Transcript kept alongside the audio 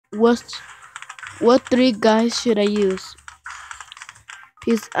what three guys should I use?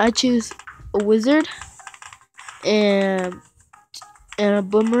 Because I choose a wizard and a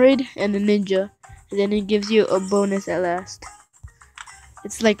boomerang and a ninja, and then it gives you a bonus at last.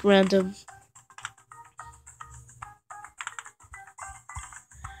 It's like random.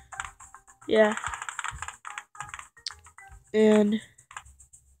 Yeah. And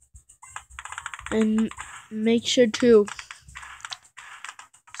make sure to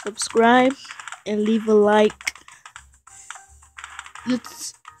subscribe and leave a like.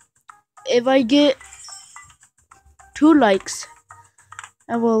 If I get 2 likes,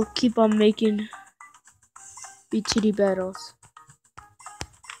 I will keep on making BTD battles.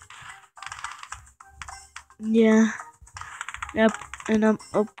 Yeah. Yep. And I'm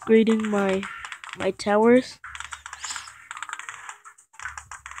upgrading my towers.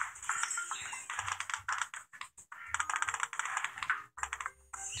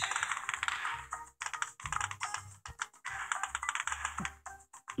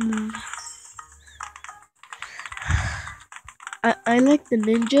 I like the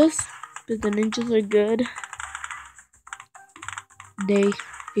ninjas because the ninjas are good. They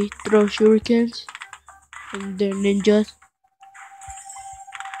throw shurikens and they're ninjas.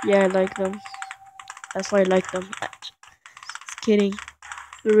 Yeah, I like them. That's why I like them. Just kidding.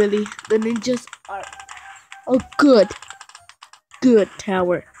 But really, the ninjas are a good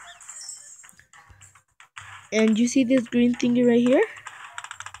tower. And you see this green thingy right here?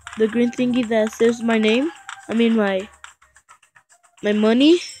 The green thingy that says my name. I mean my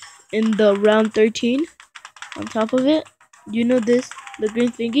money in the round 13 on top of it. You know this, the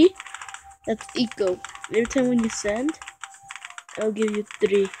green thingy? That's eco. Every time when you send, I'll give you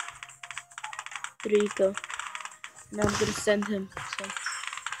 3 eco. Now I'm gonna send him some.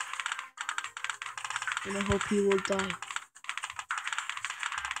 And I hope he will die.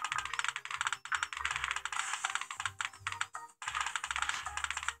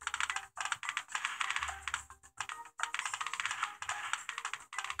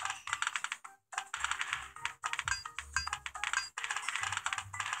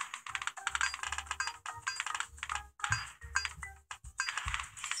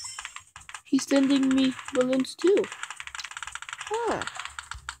 He's sending me balloons too. Ah.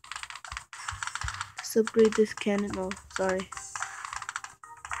 Let's upgrade this cannon. Oh, sorry.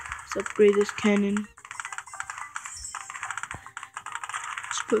 Let's upgrade this cannon.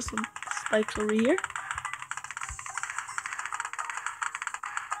 Let's put some spikes over here.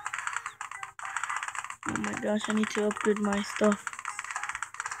 Oh my gosh, I need to upgrade my stuff.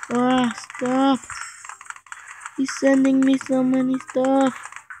 Ah, stop. He's sending me so many stuff.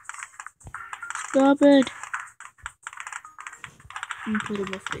 Stop it. Let me put it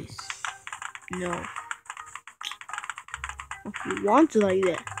in my face. No. Oh, he wants it like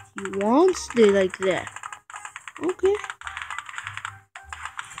that. He wants it like that. Okay.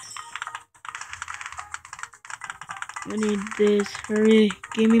 I need this. Hurry.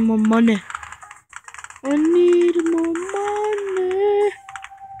 Give me more money. I need more money.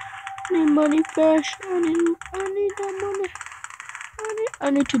 I need money fast. I need that money. I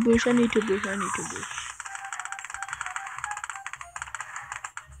need to boost. I need to boost.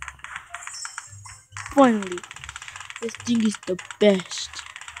 Finally. This thing is the best.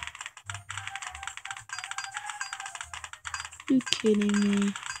 You kidding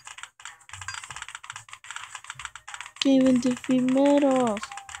me? Can't even defeat medals.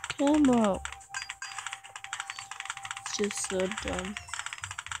 Come on. It's just so dumb.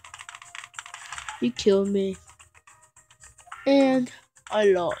 He killed me. And I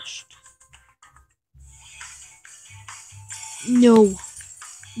lost. No.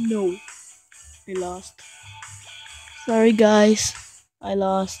 I lost. Sorry guys. I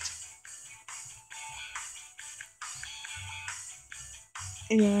lost.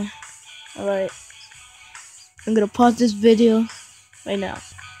 Yeah. Alright. I'm gonna pause this video right now.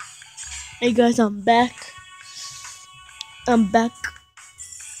 Hey guys, I'm back.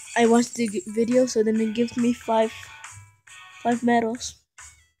 I watched the video, so then it gives me five medals.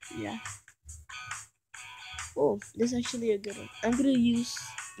 Yeah. Oh, this is actually a good one. I'm gonna use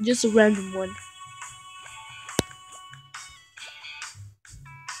just a random one.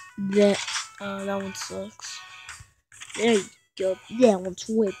 That one sucks. There you go. That one's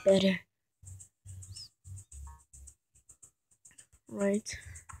way better. Right.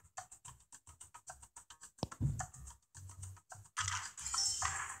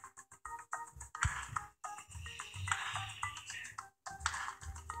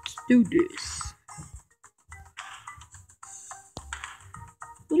 Let's do this.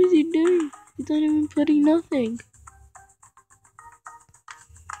 What is he doing? He's not even putting nothing.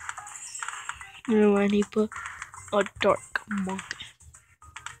 And when he put a dark monkey.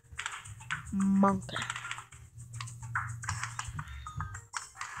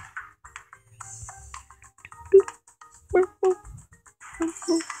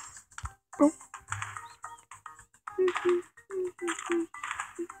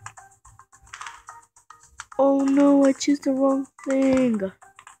 Oh no, I chose the wrong thing.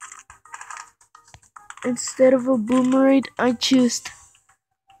 Instead of a boomerang,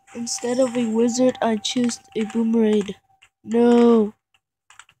 instead of a wizard, I chose a boomerang. No.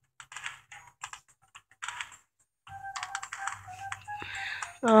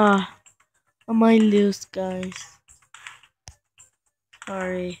 I might lose, guys.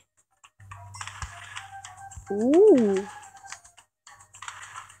 Sorry. Ooh.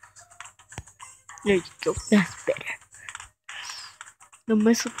 There you go. That's better. The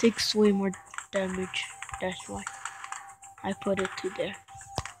missile takes way more damage. That's why I put it to there.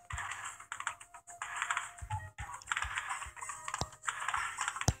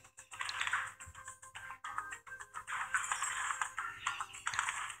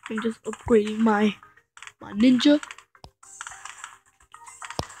 I'm just upgrading my ninja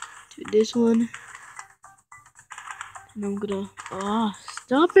to this one. And I'm gonna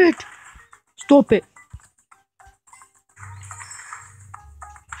stop it! Stop it!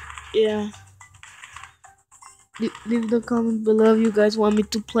 Yeah. Leave the comment below if you guys want me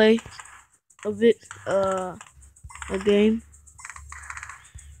to play a game.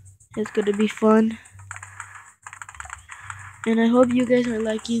 It's gonna be fun. And I hope you guys are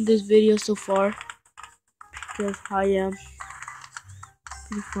liking this video so far, because I am.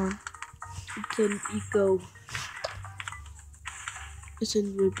 Pretty fun. It's an eco. It's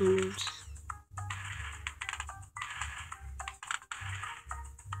in blue balloons.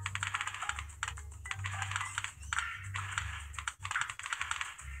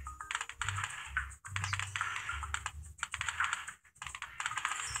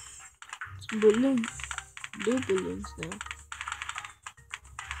 It's blue balloons now.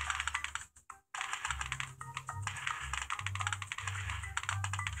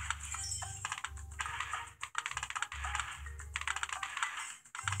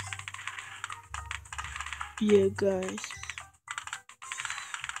 Yeah, guys.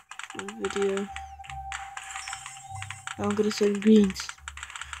 Video. I'm gonna send greens.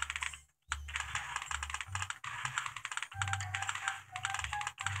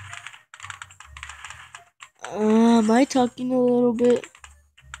 Am I talking a little bit?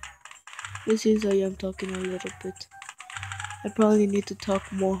 It seems I am talking a little bit. I probably need to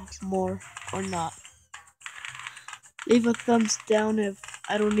talk more or not. Leave a thumbs down if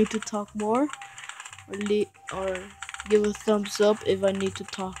I don't need to talk more, or give a thumbs up if I need to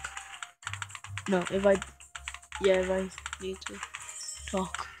talk. No, if I need to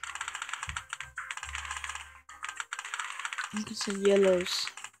talk. I'm gonna send yellows.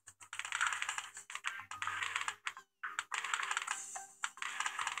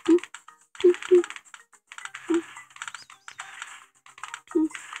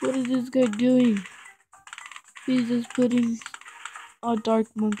 What is this guy doing? He's just putting all dark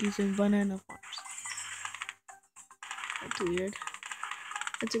monkeys in banana farms. That's weird.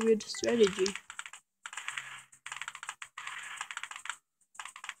 That's a weird strategy.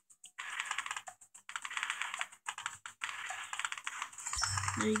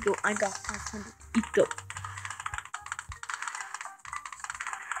 There you go. I got 500 eco.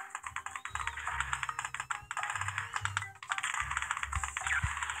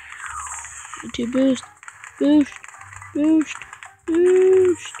 Okay, boost. It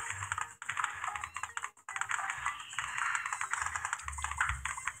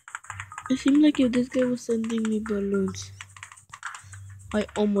seemed like if this guy was sending me balloons. I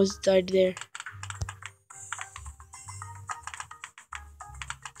almost died there.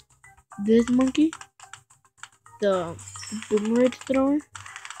 This monkey, the boomerang thrower,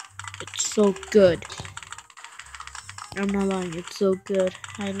 it's so good. I'm not lying, it's so good.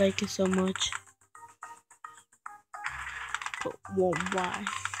 I like it so much. But why?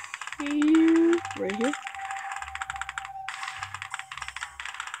 Right here.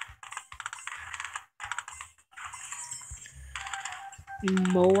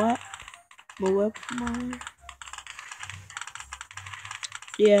 Moab.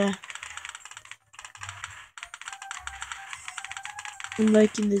 Yeah. I'm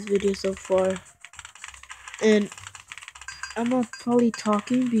liking this video so far. And I'm not probably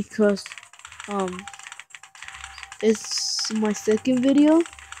talking because it's my second video.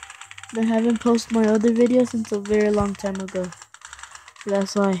 I haven't posted my other video since a very long time ago. So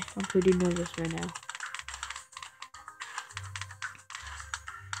that's why I'm pretty nervous right now.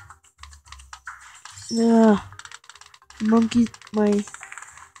 Yeah, monkey.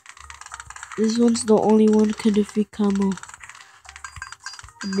 This one's the only one can defeat Camo.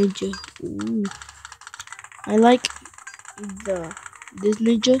 Ninja. Ooh. I like this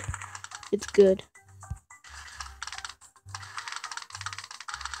ninja. It's good.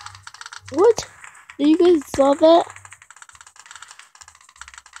 What? Did you guys saw that?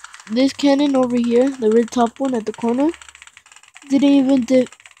 This cannon over here, the red top one at the corner, didn't even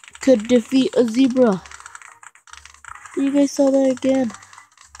could defeat a zebra. You guys saw that again?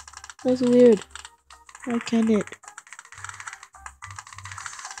 That's weird. Why can't it?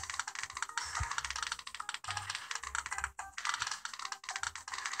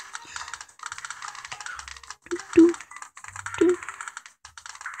 Do, do.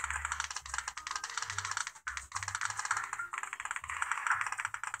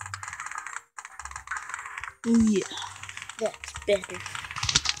 Oh yeah, that's better.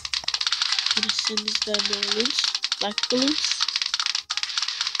 I'm gonna send this guy balloons, black balloons.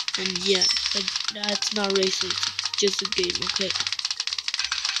 And yeah, that's not racing, it's just a game, okay?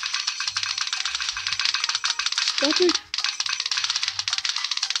 Started.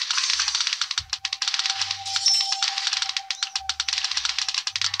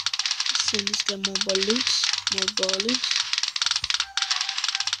 Send this guy more balloons, more balloons.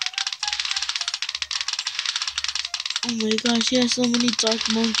 Oh my gosh, he has so many dark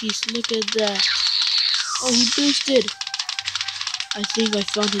monkeys, look at that. Oh, he boosted. I think I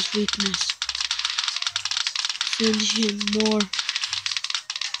found his weakness. Send him more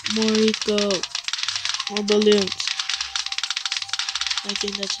eco, more balloons. I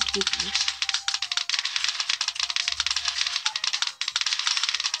think that's his weakness.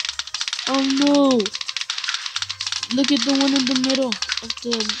 Oh no! Look at the one in the middle of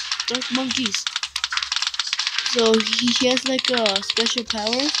the dark monkeys. So he has like a special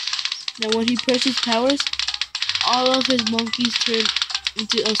power that when he presses powers, all of his monkeys turn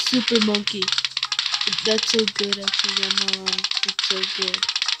into a super monkey. That's so good actually, I'm not lying. That's so good.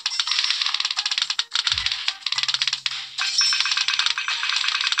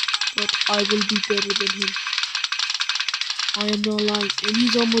 But I will be better than him. I am not lying. And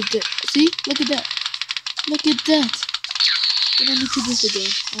he's almost dead. See? Look at that. Look at that. And I need to boost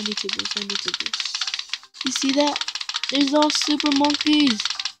again. I need to boost. You see that? There's all super monkeys.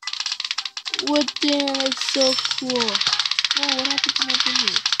 What the? That's so cool. Whoa, what happened to my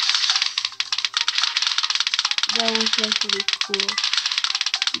finger? That was actually cool.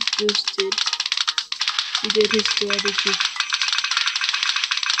 He boosted. He did his strategy.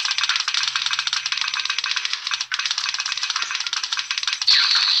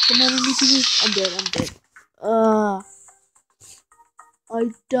 Come on, I need to boost. I'm dead. I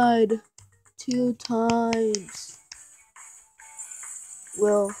died 2 times.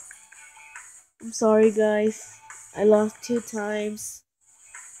 Well, I'm sorry guys. I lost 2 times.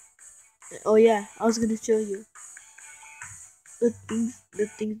 Oh yeah, I was gonna show you the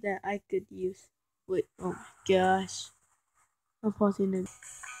things that I could use. Wait, oh my gosh. I'm pausing it.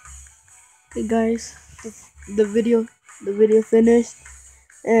 Hey guys, the video finished,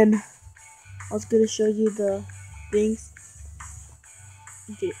 and I was gonna show you the things.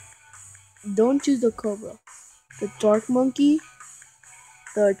 Okay, don't choose the cobra, the dark monkey,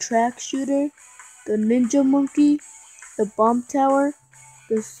 the track shooter, the ninja monkey, the bomb tower,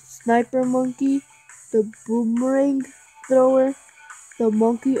 the sniper monkey, the boomerang thrower, the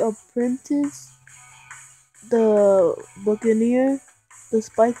monkey apprentice, the buccaneer, the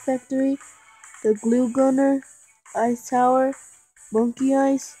spike factory, the glue gunner, ice tower, monkey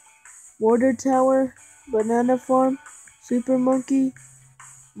ice, water tower, banana farm, super monkey,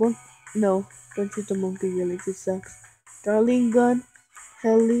 no, don't shoot the monkey really, it sucks. Darling gun,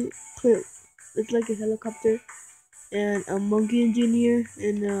 it's like a helicopter, and a monkey engineer,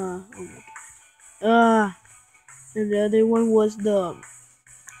 and oh my god. And the other one was the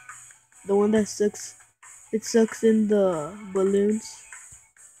one that sucks. It sucks in the balloons.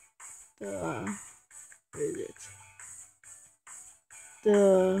 Where is it?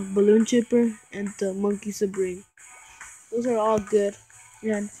 The balloon chipper and the monkey submarine. Those are all good.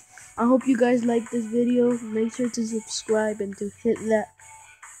 And I hope you guys like this video. Make sure to subscribe and to hit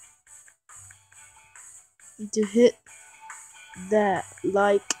that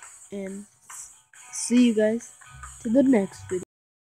like, and see you guys to the next video.